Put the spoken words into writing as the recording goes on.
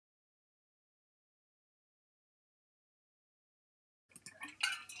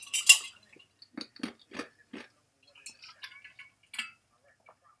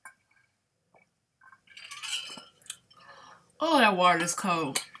Oh, that water is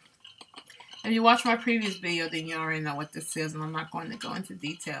cold. If you watch my previous video, then you already know what this is, and I'm not going to go into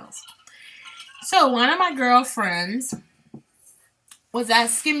details. So, one of my girlfriends was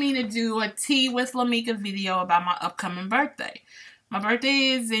asking me to do a Tea with Lamika video about my upcoming birthday. My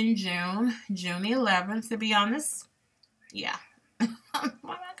birthday is in June 11th, to be honest. Yeah. Oh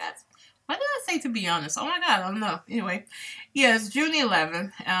my God. Why did I say to be honest? Oh my God, I don't know. Anyway, yes, June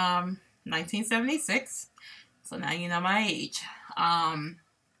 11th, 1976. So now you know my age. And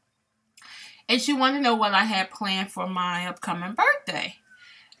she wanted to know what I had planned for my upcoming birthday.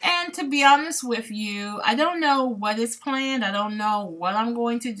 And to be honest with you, I don't know what is planned. I don't know what I'm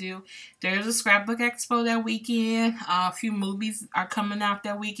going to do. There's a scrapbook expo that weekend. A few movies are coming out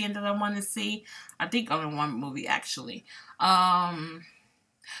that weekend that I want to see. I think only one movie, actually. But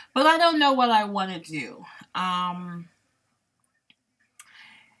I don't know what I want to do.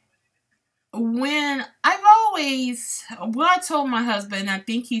 When I told my husband, I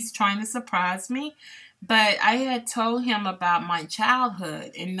think he's trying to surprise me, but I had told him about my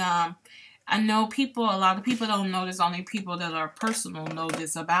childhood, and I know a lot of people don't know this, only people that are personal know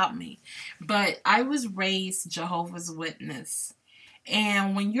this about me, but I was raised Jehovah's Witness.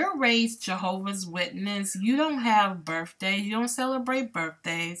 And when you're raised Jehovah's Witness, you don't have birthdays, you don't celebrate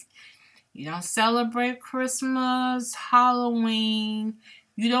birthdays, you don't celebrate Christmas, Halloween,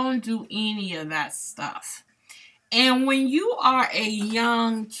 you don't do any of that stuff. And when you are a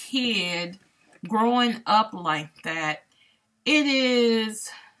young kid growing up like that, it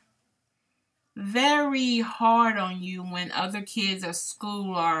is very hard on you when other kids at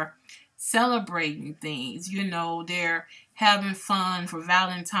school are celebrating things. You know, they're having fun for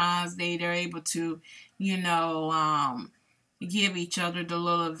Valentine's Day. They're able to, give each other the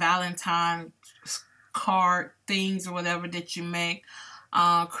little Valentine card things or whatever that you make.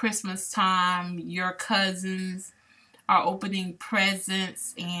 Christmas time, your cousins are opening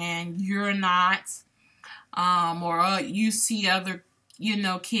presents and you're not. Or you see other,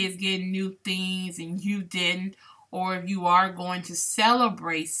 kids getting new things and you didn't. Or if you are going to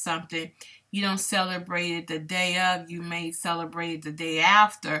celebrate something, you don't celebrate it the day of, you may celebrate it the day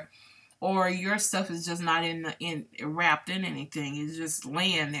after. Or your stuff is just not wrapped in anything. It's just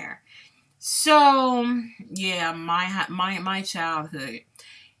laying there. So, yeah, my childhood.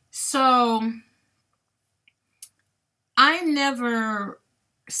 So, I never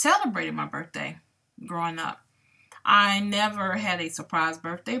celebrated my birthday growing up. I never had a surprise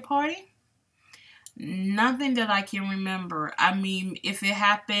birthday party. Nothing that I can remember. I mean, if it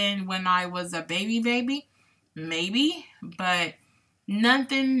happened when I was a baby, maybe, but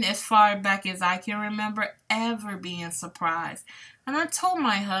nothing as far back as I can remember ever being surprised. And I told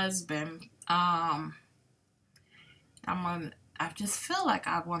my husband, I just feel like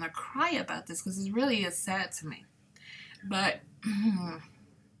I want to cry about this because it really is sad to me. But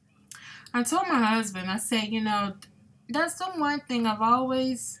I told my husband, I said, that's the one thing I've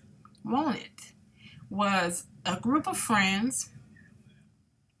always wanted, was a group of friends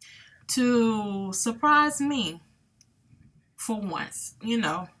to surprise me for once.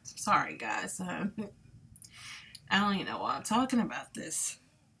 Sorry guys. I don't even know why I'm talking about this.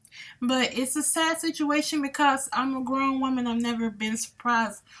 But it's a sad situation because I'm a grown woman. I've never been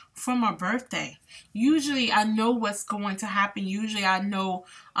surprised for my birthday. Usually I know what's going to happen. Usually I know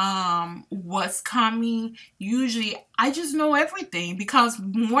what's coming. Usually I just know everything because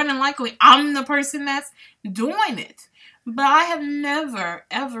more than likely I'm the person that's doing it. But I have never,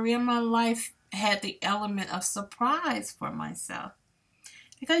 ever in my life had the element of surprise for myself.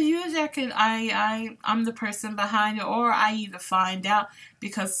 Because usually I'm the person behind it, or I either find out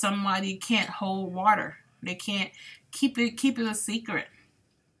because somebody can't hold water. They can't keep it a secret.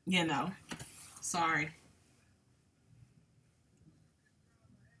 Sorry.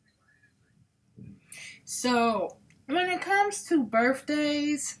 So, when it comes to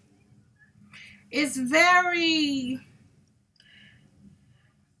birthdays,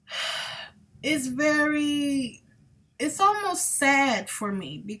 it's almost sad for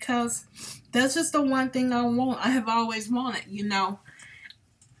me because that's just the one thing I have always wanted,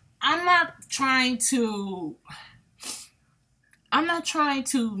 I'm not trying to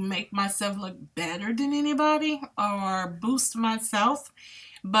make myself look better than anybody or boost myself.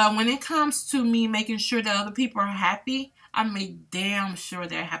 But when it comes to me making sure that other people are happy, I make damn sure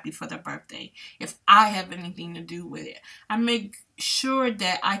they're happy for their birthday. If I have anything to do with it, I make sure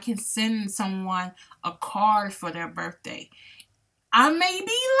that I can send someone a card for their birthday. I may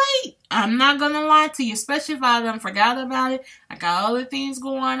be late. I'm not going to lie to you, especially if I done forgot about it. I got other things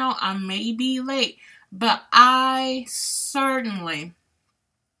going on. I may be late. But I certainly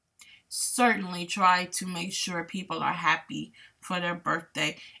certainly try to make sure people are happy for their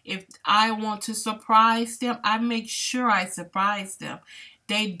birthday. If I want to surprise them, I make sure I surprise them.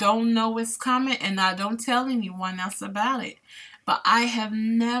 They don't know it's coming, and I don't tell anyone else about it. But I have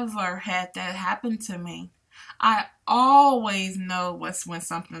never had that happen to me. I always know when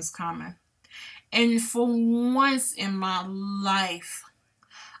something's coming. And for once in my life,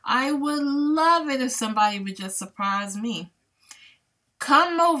 I would love it if somebody would just surprise me.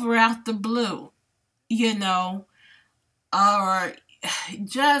 Come over out the blue, you know, or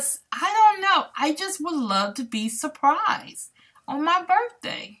just, I don't know. I just would love to be surprised on my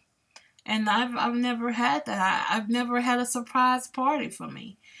birthday. And I've never had that. I've never had a surprise party for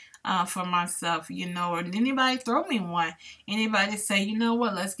me, for myself, you know, or anybody throw me one. Anybody say, you know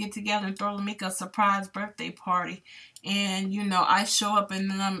what, let's get together and throw Lamika a surprise birthday party. And, you know, I show up and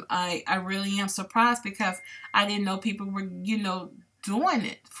then I really am surprised because I didn't know people were, you know, doing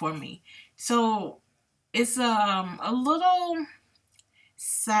it for me. So it's a little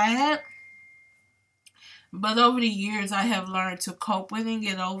sad. But over the years, I have learned to cope with and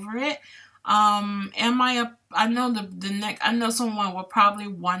get over it. I know someone will probably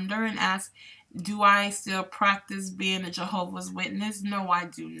wonder and ask, do I still practice being a Jehovah's Witness? No, I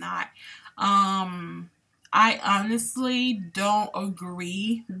do not. I honestly don't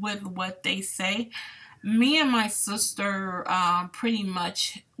agree with what they say. Me and my sister, pretty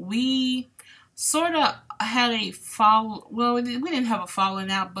much, we sort of had a well, we didn't have a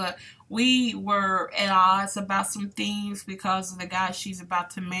falling out, but we were at odds about some things because of the guy she's about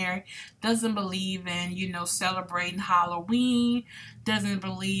to marry doesn't believe in, you know, celebrating Halloween, doesn't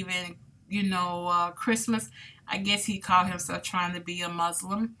believe in, you know, Christmas. I guess he called himself trying to be a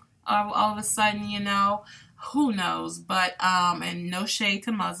Muslim all of a sudden, you know, who knows, but, and no shade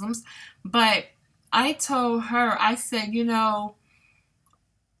to Muslims, but I told her, I said, you know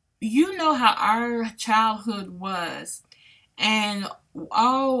how our childhood was, and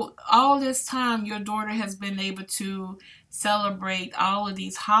all this time your daughter has been able to celebrate all of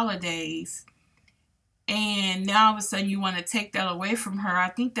these holidays, and now all of a sudden you want to take that away from her. I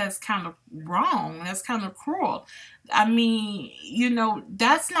think that's kind of wrong. That's kind of cruel. I mean, you know,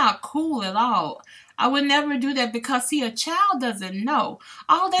 that's not cool at all. I would never do that because, see, a child doesn't know.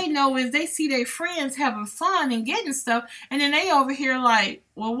 All they know is they see their friends having fun and getting stuff, and then they over here like,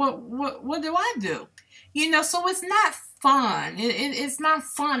 well, what do I do? You know, so it's not fun. It's not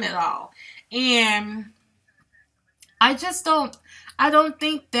fun at all. And I don't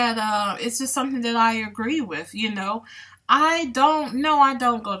think that it's just something that I agree with, you know. I don't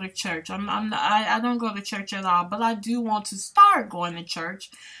go to church. I don't go to church at all, but I do want to start going to church.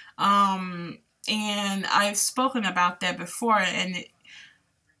 And I've spoken about that before, and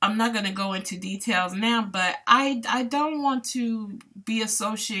I'm not going to go into details now, but I don't want to be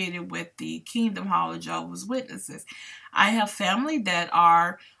associated with the Kingdom Hall of Jehovah's Witnesses. I have family that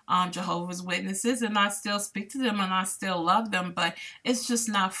are Jehovah's Witnesses, and I still speak to them and I still love them, but it's just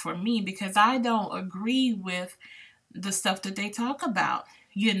not for me because I don't agree with the stuff that they talk about,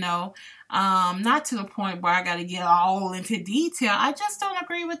 you know. Not to the point where I got to get all into detail. I just don't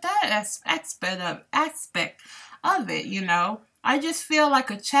agree with that aspect of it, you know. I just feel like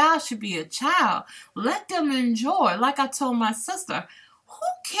a child should be a child. Let them enjoy. Like I told my sister, who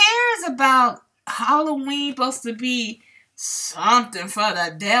cares about Halloween supposed to be something for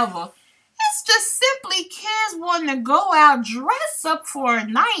the devil? It's just simply kids wanting to go out, dress up for a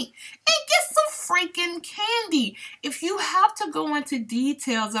night, and get some freaking candy. If you have to go into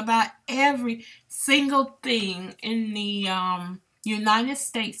details about every single thing in the United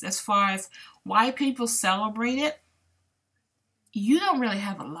States as far as why people celebrate it, you don't really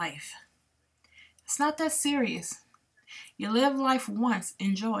have a life. It's not that serious. You live life once,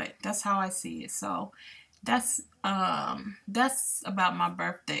 enjoy it. That's how I see it. So that's about my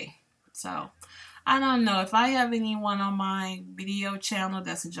birthday. So I don't know if I have anyone on my video channel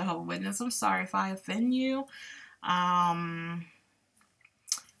that's a Jehovah's Witness. I'm sorry if I offend you.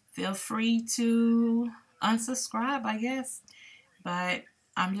 Feel free to unsubscribe, I guess. But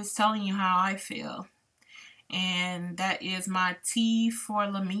I'm just telling you how I feel. And that is my tea for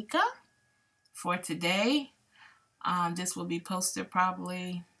Lamika for today. This will be posted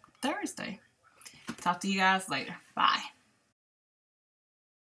probably Thursday. Talk to you guys later. Bye.